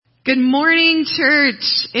Good morning, church.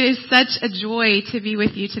 It is such a joy to be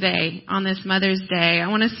with you today on this Mother's Day. I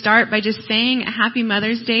want to start by just saying a happy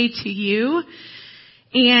Mother's Day to you.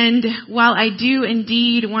 And while I do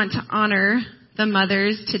indeed want to honor the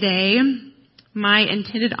mothers today, my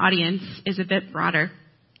intended audience is a bit broader.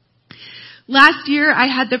 Last year, I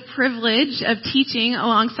had the privilege of teaching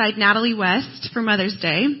alongside Natalie West for Mother's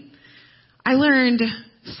Day. I learned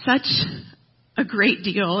such a great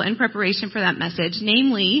deal in preparation for that message,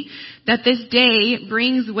 namely that this day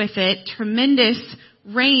brings with it tremendous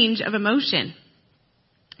range of emotion.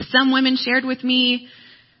 Some women shared with me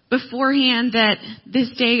beforehand that this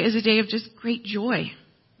day is a day of just great joy.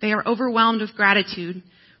 They are overwhelmed with gratitude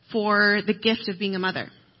for the gift of being a mother.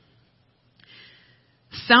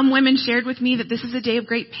 Some women shared with me that this is a day of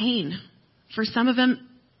great pain. For some of them,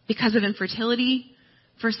 because of infertility.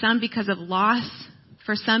 For some, because of loss.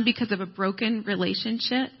 For some, because of a broken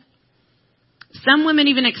relationship. Some women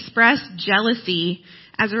even expressed jealousy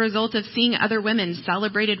as a result of seeing other women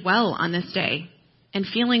celebrated well on this day and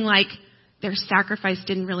feeling like their sacrifice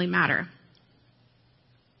didn't really matter.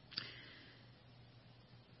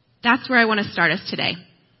 That's where I want to start us today.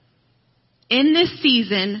 In this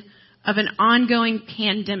season of an ongoing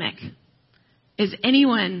pandemic, is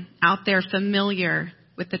anyone out there familiar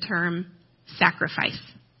with the term sacrifice?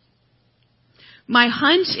 My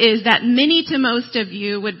hunch is that many to most of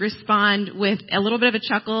you would respond with a little bit of a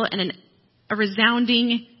chuckle and a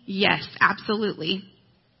resounding yes, absolutely.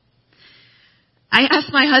 I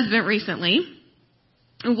asked my husband recently,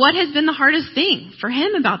 what has been the hardest thing for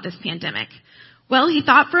him about this pandemic? Well, he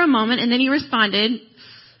thought for a moment and then he responded,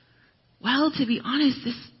 well, to be honest,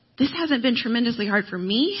 this hasn't been tremendously hard for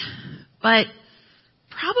me, but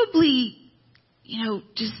probably,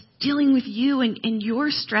 just dealing with you and your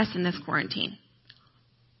stress in this quarantine.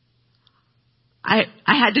 I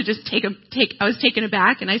had to just I was taken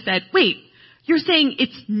aback and I said, wait, you're saying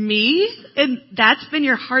it's me? And that's been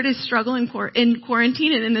your hardest struggle in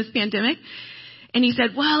quarantine and in this pandemic? And he said,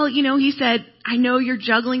 well, he said, I know you're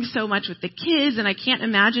juggling so much with the kids and I can't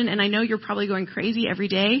imagine. And I know you're probably going crazy every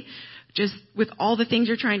day just with all the things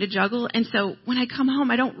you're trying to juggle. And so when I come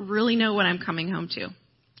home, I don't really know what I'm coming home to.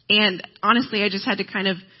 And honestly, I just had to kind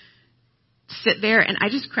of sit there and I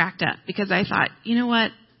just cracked up because I thought, you know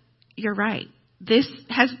what? You're right.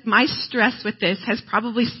 My stress with this has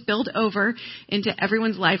probably spilled over into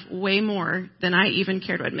everyone's life way more than I even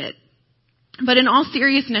care to admit. But in all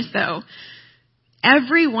seriousness though,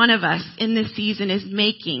 every one of us in this season is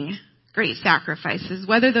making great sacrifices,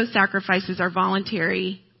 whether those sacrifices are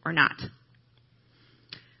voluntary or not.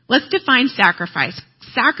 Let's define sacrifice.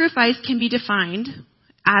 Sacrifice can be defined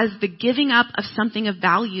as the giving up of something of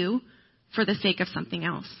value for the sake of something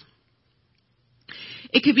else.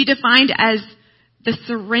 It could be defined as the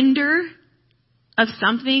surrender of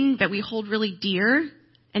something that we hold really dear,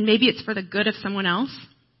 and maybe it's for the good of someone else.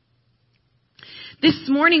 This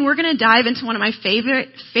morning, we're going to dive into one of my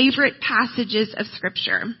favorite passages of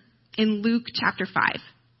Scripture in Luke chapter 5.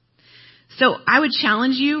 So I would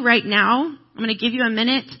challenge you right now. I'm going to give you a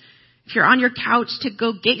minute. If you're on your couch, to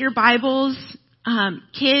go get your Bibles.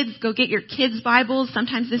 Kids, go get your kids' Bibles.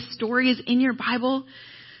 Sometimes this story is in your Bible.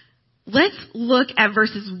 Let's look at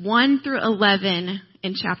verses 1 through 11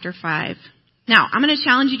 in chapter 5. Now, I'm going to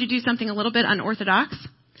challenge you to do something a little bit unorthodox.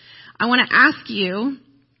 I want to ask you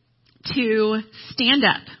to stand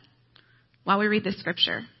up while we read this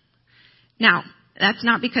scripture. Now, that's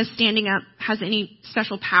not because standing up has any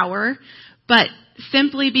special power, but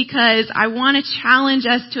simply because I want to challenge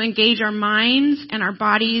us to engage our minds and our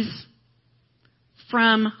bodies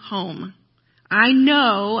from home. I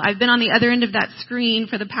know I've been on the other end of that screen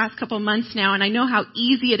for the past couple months now, and I know how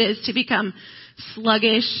easy it is to become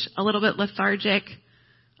sluggish, a little bit lethargic,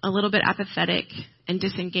 a little bit apathetic, and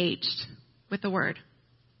disengaged with the Word.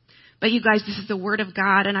 But you guys, this is the Word of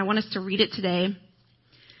God, and I want us to read it today.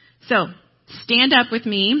 So, stand up with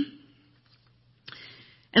me,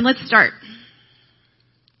 and let's start.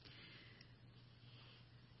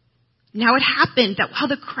 Now it happened that while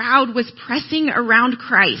the crowd was pressing around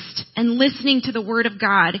Christ and listening to the word of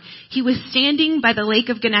God, he was standing by the lake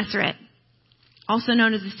of Gennesaret, also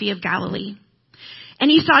known as the Sea of Galilee.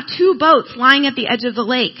 And he saw 2 boats lying at the edge of the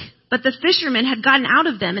lake, but the fishermen had gotten out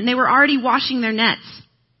of them and they were already washing their nets.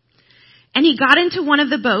 And he got into one of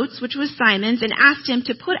the boats, which was Simon's, and asked him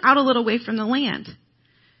to put out a little way from the land.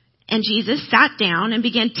 And Jesus sat down and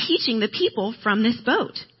began teaching the people from this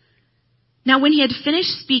boat. Now, when he had finished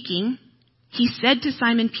speaking, he said to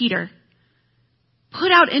Simon Peter,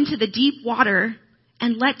 "Put out into the deep water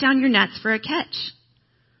and let down your nets for a catch."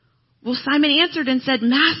 Well, Simon answered and said,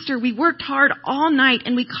 "Master, we worked hard all night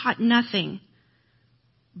and we caught nothing."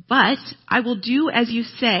 But I will do as you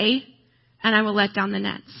say, and I will let down the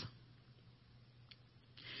nets."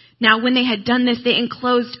 Now, when they had done this, they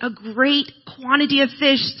enclosed a great quantity of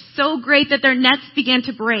fish, so great that their nets began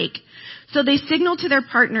to break. So they signaled to their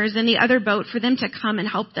partners in the other boat for them to come and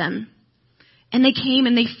help them. And they came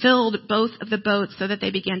and they filled both of the boats so that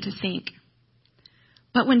they began to sink.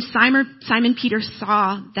 But when Simon Peter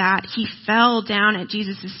saw that, he fell down at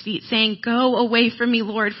Jesus' feet, saying, "Go away from me,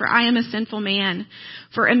 Lord, for I am a sinful man."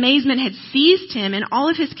 For amazement had seized him and all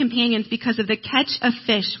of his companions because of the catch of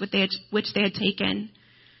fish which they had taken.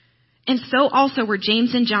 And so also were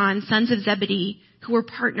James and John, sons of Zebedee, who were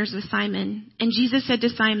partners with Simon. And Jesus said to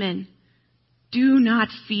Simon, "Do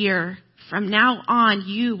not fear. From now on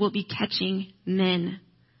you will be catching men."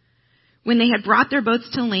 When they had brought their boats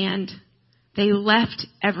to land, they left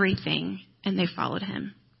everything and they followed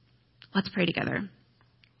him. Let's pray together.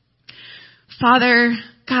 Father,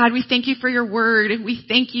 God, we thank you for your word. We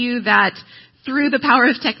thank you that through the power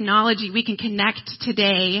of technology, we can connect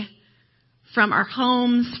today from our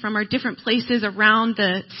homes, from our different places around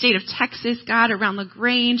the state of Texas, God, around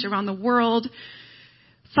LaGrange, around the world.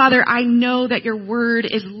 Father, I know that your word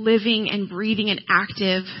is living and breathing and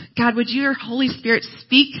active. God, would your Holy Spirit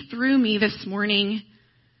speak through me this morning?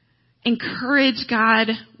 Encourage, God,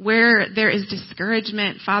 where there is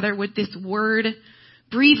discouragement. Father, would this word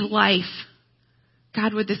breathe life?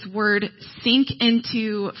 God, would this word sink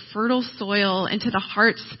into fertile soil, into the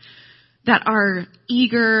hearts that are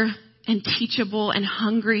eager and teachable and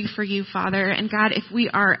hungry for you, Father. And God, if we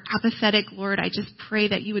are apathetic, Lord, I just pray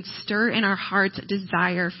that you would stir in our hearts a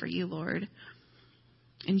desire for you, Lord.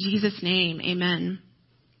 In Jesus' name, amen.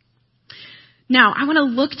 Now, I want to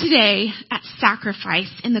look today at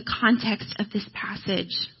sacrifice in the context of this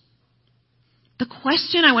passage. The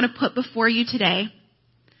question I want to put before you today: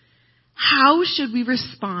 how should we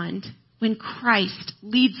respond when Christ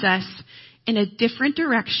leads us in a different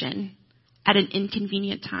direction at an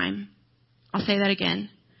inconvenient time? I'll say that again.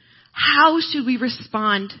 How should we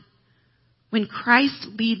respond when Christ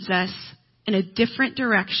leads us in a different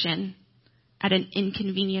direction at an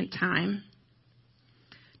inconvenient time?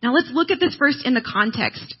 Now let's look at this first in the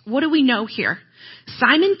context. What do we know here?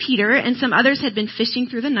 Simon Peter and some others had been fishing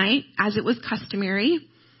through the night, as it was customary.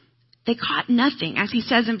 They caught nothing, as he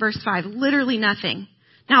says in verse 5, literally nothing.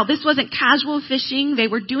 Now, this wasn't casual fishing. They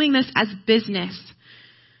were doing this as business.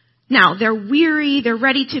 Now, they're weary. They're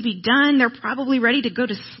ready to be done. They're probably ready to go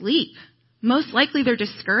to sleep. Most likely they're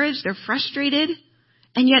discouraged. They're frustrated.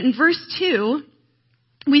 And yet in verse 2,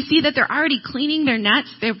 we see that they're already cleaning their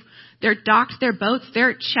nets. They're docked their boats.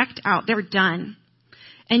 They're checked out. They're done.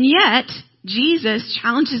 And yet, Jesus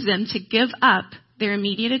challenges them to give up their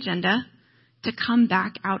immediate agenda to come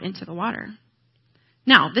back out into the water.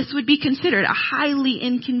 Now, this would be considered a highly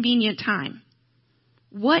inconvenient time.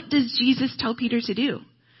 What does Jesus tell Peter to do?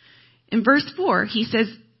 In verse 4, he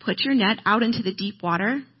says, "Put your net out into the deep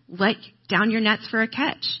water. Let down your nets for a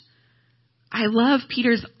catch." I love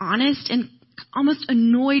Peter's honest and almost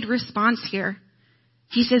annoyed response here.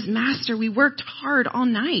 He says, "Master, we worked hard all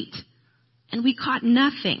night and we caught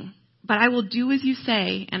nothing, but I will do as you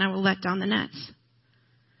say and I will let down the nets."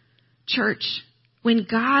 Church, when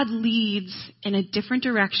God leads in a different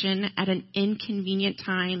direction at an inconvenient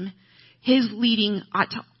time, his leading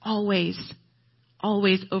ought to always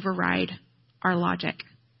override our logic.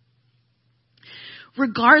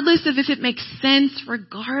 Regardless of if it makes sense,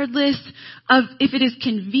 regardless of if it is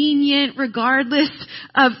convenient, regardless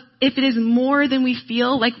of if it is more than we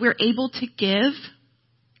feel like we're able to give,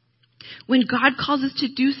 when God calls us to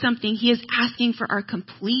do something, he is asking for our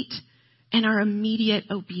complete and our immediate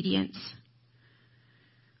obedience.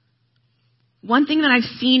 One thing that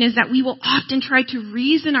I've seen is that we will often try to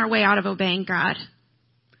reason our way out of obeying God.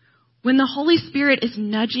 When the Holy Spirit is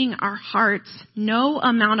nudging our hearts, no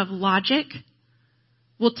amount of logic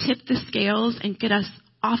will tip the scales and get us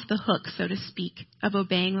off the hook, so to speak, of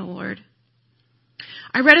obeying the Lord.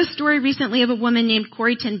 I read a story recently of a woman named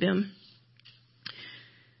Corrie ten Boom.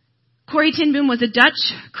 Corrie ten Boom was a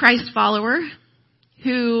Dutch Christ follower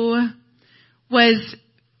who was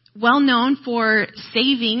well known for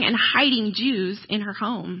saving and hiding Jews in her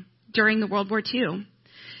home during the World War II.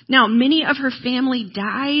 Now, many of her family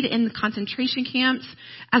died in the concentration camps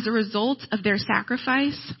as a result of their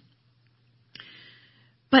sacrifice.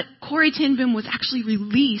 But Corrie ten Boom was actually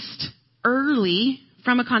released early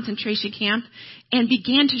from a concentration camp and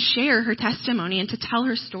began to share her testimony and to tell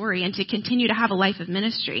her story and to continue to have a life of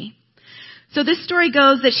ministry. So this story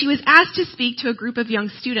goes that she was asked to speak to a group of young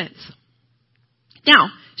students.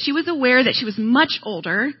 Now, she was aware that she was much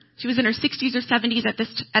older. She was in her 60s or 70s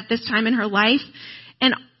at this time in her life.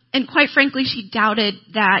 And And quite frankly, she doubted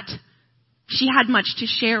that she had much to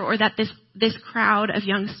share or that this crowd of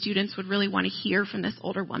young students would really want to hear from this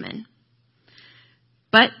older woman.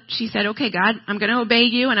 But she said, okay, God, I'm going to obey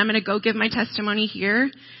you and I'm going to go give my testimony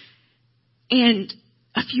here. And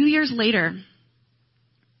a few years later,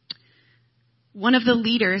 one of the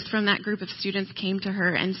leaders from that group of students came to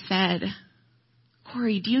her and said,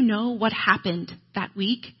 Corey, do you know what happened that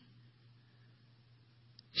week?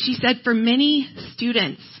 She said for many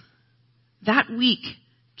students, that week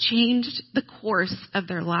changed the course of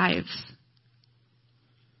their lives.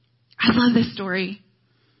 I love this story.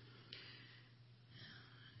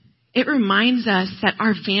 It reminds us that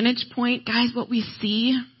our vantage point, guys, what we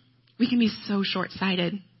see, we can be so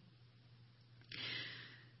short-sighted.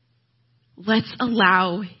 Let's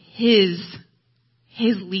allow His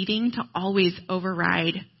leading to always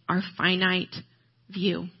override our finite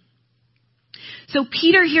view. So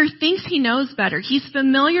Peter here thinks he knows better. He's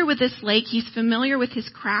familiar with this lake. He's familiar with his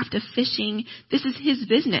craft of fishing. This is his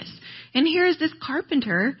business. And here is this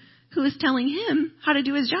carpenter who is telling him how to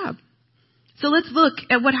do his job. So let's look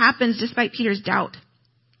at what happens despite Peter's doubt.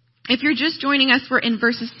 If you're just joining us, we're in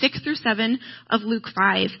verses 6 through 7 of Luke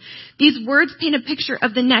 5. These words paint a picture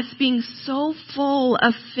of the nets being so full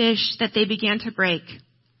of fish that they began to break.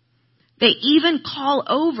 They even call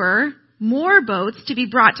over more boats to be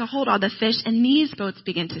brought to hold all the fish, and these boats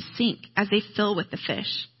begin to sink as they fill with the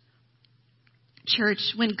fish.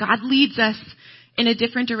 Church, when God leads us in a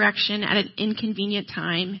different direction at an inconvenient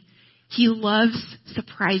time, He loves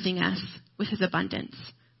surprising us with His abundance,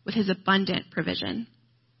 with His abundant provision.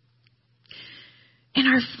 In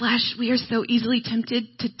our flesh, we are so easily tempted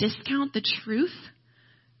to discount the truth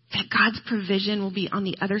that God's provision will be on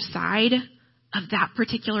the other side of that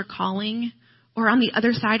particular calling or on the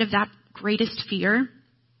other side of that greatest fear.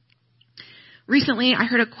 Recently, I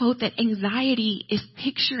heard a quote that anxiety is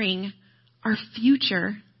picturing our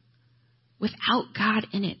future without God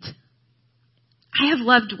in it. I have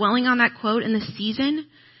loved dwelling on that quote in this season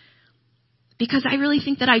because I really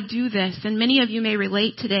think that I do this, and many of you may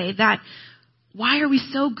relate today, that why are we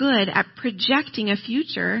so good at projecting a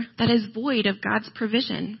future that is void of God's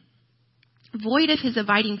provision? Void of His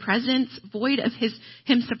abiding presence, void of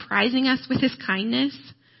Him surprising us with His kindness.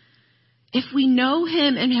 If we know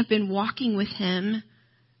Him and have been walking with Him,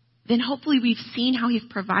 then hopefully we've seen how He's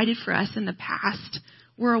provided for us in the past.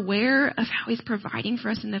 We're aware of how He's providing for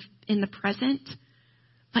us in the present.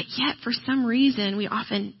 But yet, for some reason, we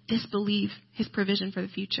often disbelieve His provision for the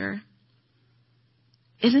future.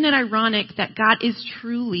 Isn't it ironic that God is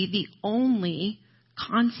truly the only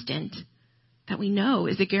constant that we know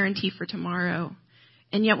is a guarantee for tomorrow?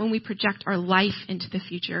 And yet when we project our life into the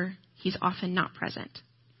future, He's often not present.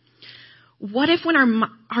 What if when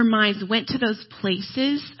our minds went to those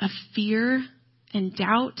places of fear and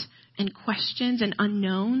doubt and questions and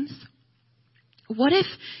unknowns, what if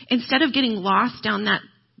instead of getting lost down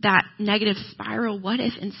that negative spiral, what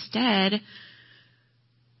if instead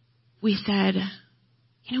we said,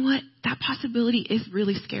 you know what, that possibility is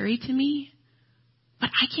really scary to me, but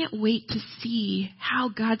I can't wait to see how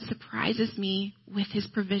God surprises me with His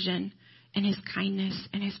provision and His kindness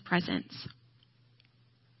and His presence.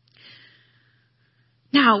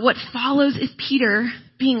 Now, what follows is Peter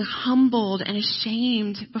being humbled and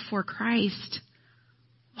ashamed before Christ.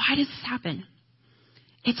 Why does this happen?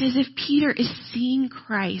 It's as if Peter is seeing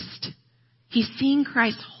Christ. He's seeing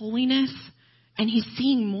Christ's holiness, and he's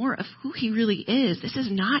seeing more of who He really is. This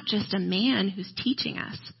is not just a man who's teaching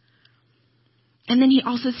us. And then he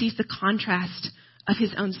also sees the contrast of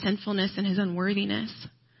his own sinfulness and his unworthiness,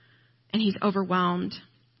 and he's overwhelmed.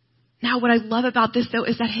 Now, what I love about this, though,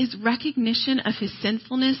 is that his recognition of his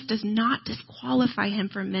sinfulness does not disqualify him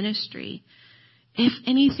from ministry. If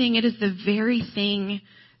anything, it is the very thing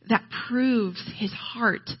that proves his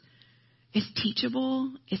heart is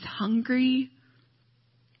teachable, is hungry,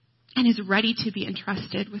 and is ready to be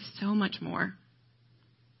entrusted with so much more.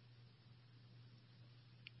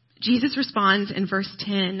 Jesus responds in verse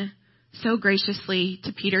 10 so graciously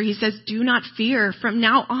to Peter. He says, "Do not fear. From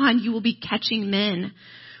now on, you will be catching men."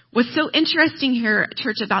 What's so interesting here,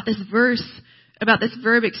 church, about this verb,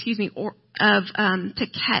 to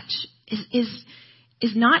catch,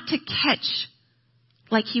 is not to catch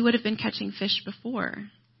like he would have been catching fish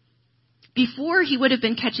before. Before, he would have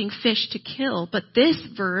been catching fish to kill, but this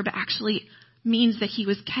verb actually means that he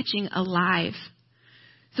was catching alive.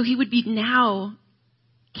 So he would be now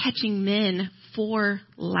catching men for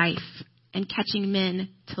life and catching men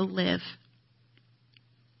to live.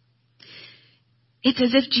 It's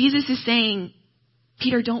as if Jesus is saying,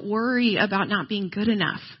 Peter, don't worry about not being good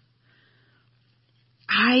enough.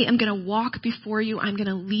 I am going to walk before you. I'm going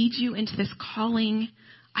to lead you into this calling.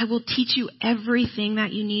 I will teach you everything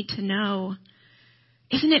that you need to know.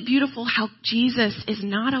 Isn't it beautiful how Jesus is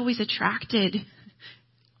not always attracted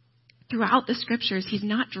throughout the scriptures? He's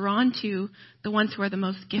not drawn to the ones who are the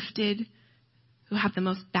most gifted, who have the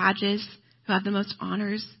most badges, who have the most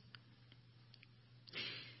honors.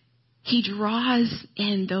 He draws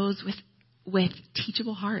in those with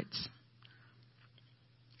teachable hearts.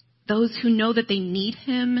 Those who know that they need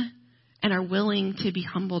him and are willing to be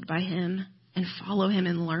humbled by him and follow him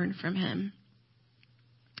and learn from him.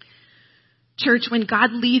 Church, when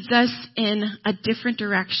God leads us in a different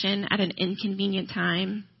direction at an inconvenient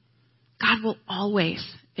time, God will always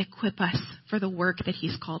equip us for the work that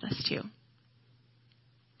he's called us to.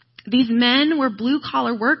 These men were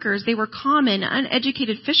blue-collar workers. They were common,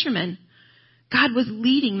 uneducated fishermen. God was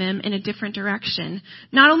leading them in a different direction.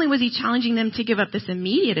 Not only was he challenging them to give up this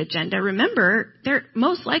immediate agenda, remember, they're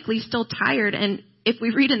most likely still tired, and if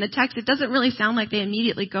we read in the text, it doesn't really sound like they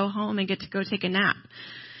immediately go home and get to go take a nap.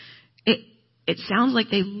 It sounds like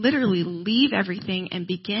they literally leave everything and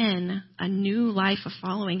begin a new life of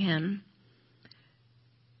following him.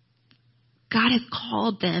 God has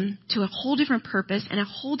called them to a whole different purpose and a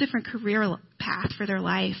whole different career path for their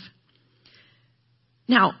life.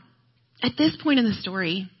 Now, at this point in the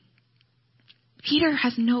story, Peter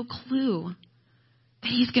has no clue that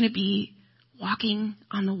he's going to be walking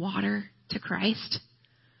on the water to Christ,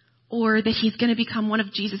 or that he's going to become one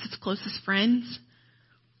of Jesus' closest friends,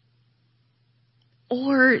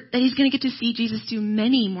 or that he's going to get to see Jesus do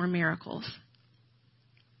many more miracles.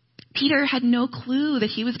 Peter had no clue that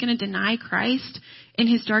he was going to deny Christ in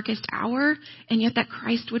his darkest hour, and yet that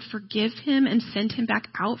Christ would forgive him and send him back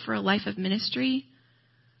out for a life of ministry.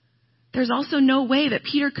 There's also no way that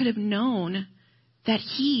Peter could have known that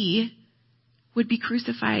he would be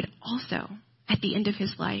crucified also at the end of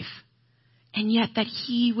his life, and yet that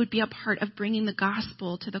he would be a part of bringing the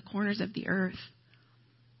gospel to the corners of the earth.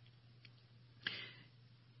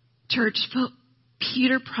 Church,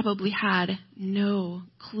 Peter probably had no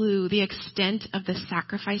clue the extent of the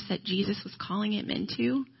sacrifice that Jesus was calling him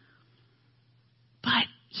into, but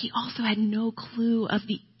he also had no clue of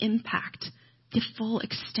the impact, the full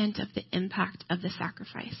extent of the impact of the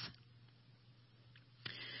sacrifice.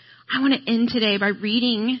 I want to end today by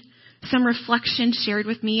reading some reflection shared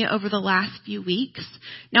with me over the last few weeks.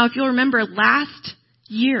 Now, if you'll remember last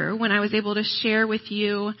year when I was able to share with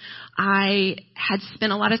you, I had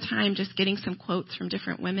spent a lot of time just getting some quotes from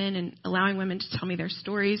different women and allowing women to tell me their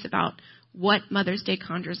stories about what Mother's Day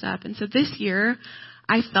conjures up. And so this year,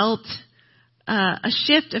 I felt a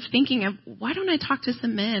shift of thinking of, why don't I talk to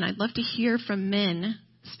some men? I'd love to hear from men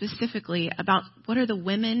specifically about what are the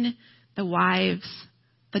women, the wives,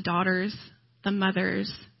 the daughters, the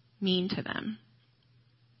mothers mean to them.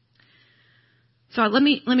 So let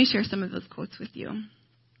me share some of those quotes with you.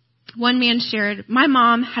 One man shared, "My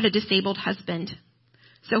mom had a disabled husband,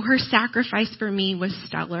 so her sacrifice for me was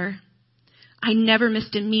stellar. I never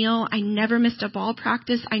missed a meal. I never missed a ball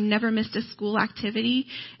practice. I never missed a school activity.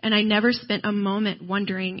 And I never spent a moment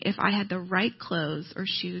wondering if I had the right clothes or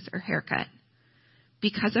shoes or haircut.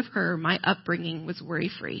 Because of her, my upbringing was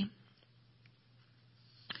worry-free."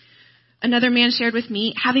 Another man shared with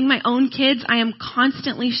me, "Having my own kids, I am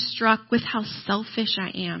constantly struck with how selfish I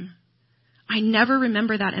am. I never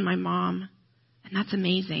remember that in my mom, and that's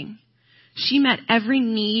amazing. She met every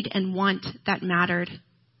need and want that mattered.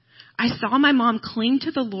 I saw my mom cling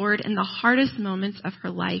to the Lord in the hardest moments of her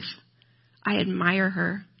life. I admire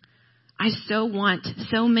her. I so want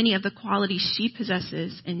so many of the qualities she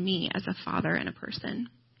possesses in me as a father and a person."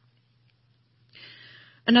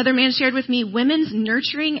 Another man shared with me, "Women's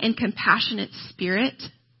nurturing and compassionate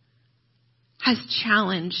spirit has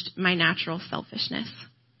challenged my natural selfishness."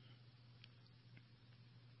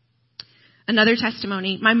 Another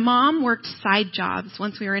testimony, "My mom worked side jobs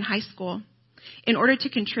once we were in high school in order to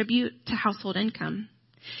contribute to household income.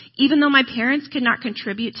 Even though my parents could not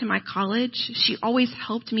contribute to my college, she always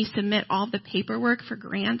helped me submit all the paperwork for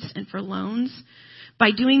grants and for loans.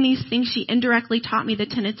 By doing these things, she indirectly taught me the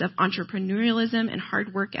tenets of entrepreneurialism and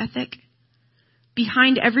hard work ethic.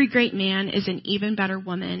 Behind every great man is an even better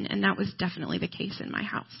woman, and that was definitely the case in my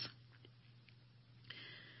house."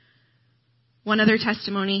 One other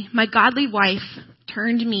testimony, "My godly wife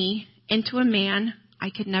turned me into a man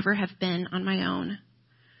I could never have been on my own.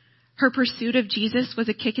 Her pursuit of Jesus was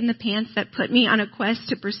a kick in the pants that put me on a quest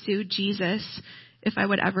to pursue Jesus if I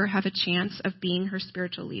would ever have a chance of being her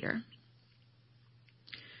spiritual leader."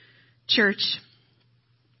 Church,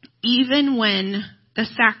 even when the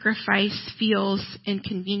sacrifice feels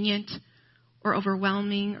inconvenient or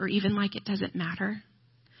overwhelming or even like it doesn't matter,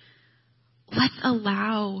 Let's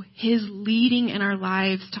allow his leading in our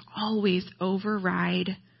lives to always override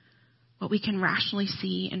what we can rationally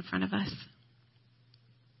see in front of us.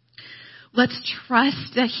 Let's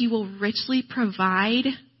trust that he will richly provide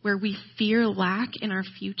where we fear lack in our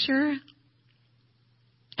future.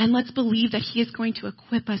 And let's believe that he is going to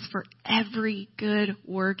equip us for every good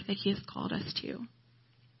work that he has called us to.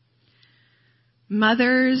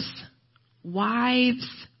 Mothers, wives,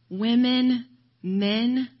 women,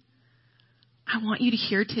 men, I want you to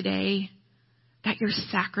hear today that your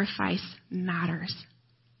sacrifice matters.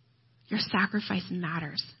 Your sacrifice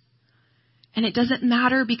matters. And it doesn't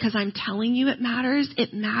matter because I'm telling you it matters.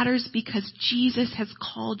 It matters because Jesus has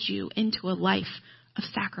called you into a life of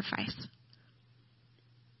sacrifice.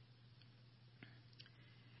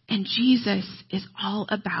 And Jesus is all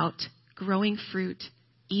about growing fruit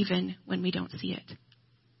even when we don't see it.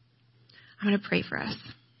 I'm going to pray for us.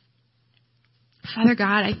 Father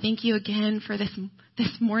God, I thank you again for this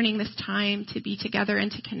morning, this time to be together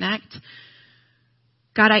and to connect.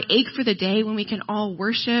 God, I ache for the day when we can all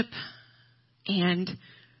worship and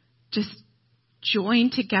just join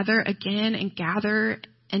together again and gather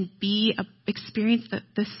and experience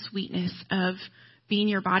the sweetness of being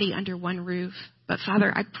your body under one roof. But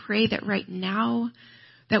Father, I pray that right now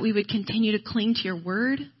that we would continue to cling to your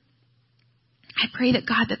word. I pray that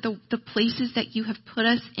God, that the places that you have put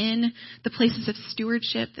us in, the places of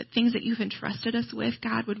stewardship, the things that you've entrusted us with,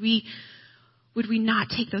 God, would we not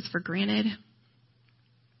take those for granted?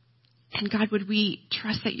 And God, would we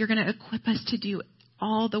trust that you're going to equip us to do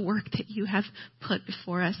all the work that you have put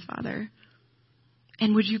before us, Father?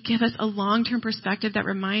 And would you give us a long-term perspective that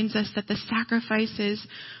reminds us that the sacrifices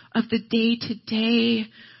of the day-to-day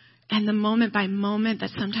and the moment-by-moment that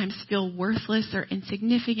sometimes feel worthless or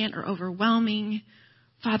insignificant or overwhelming,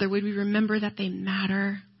 Father, would we remember that they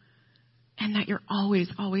matter and that you're always,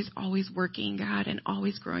 always, always working, God, and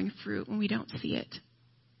always growing fruit when we don't see it.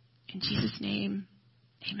 In Jesus' name,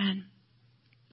 amen.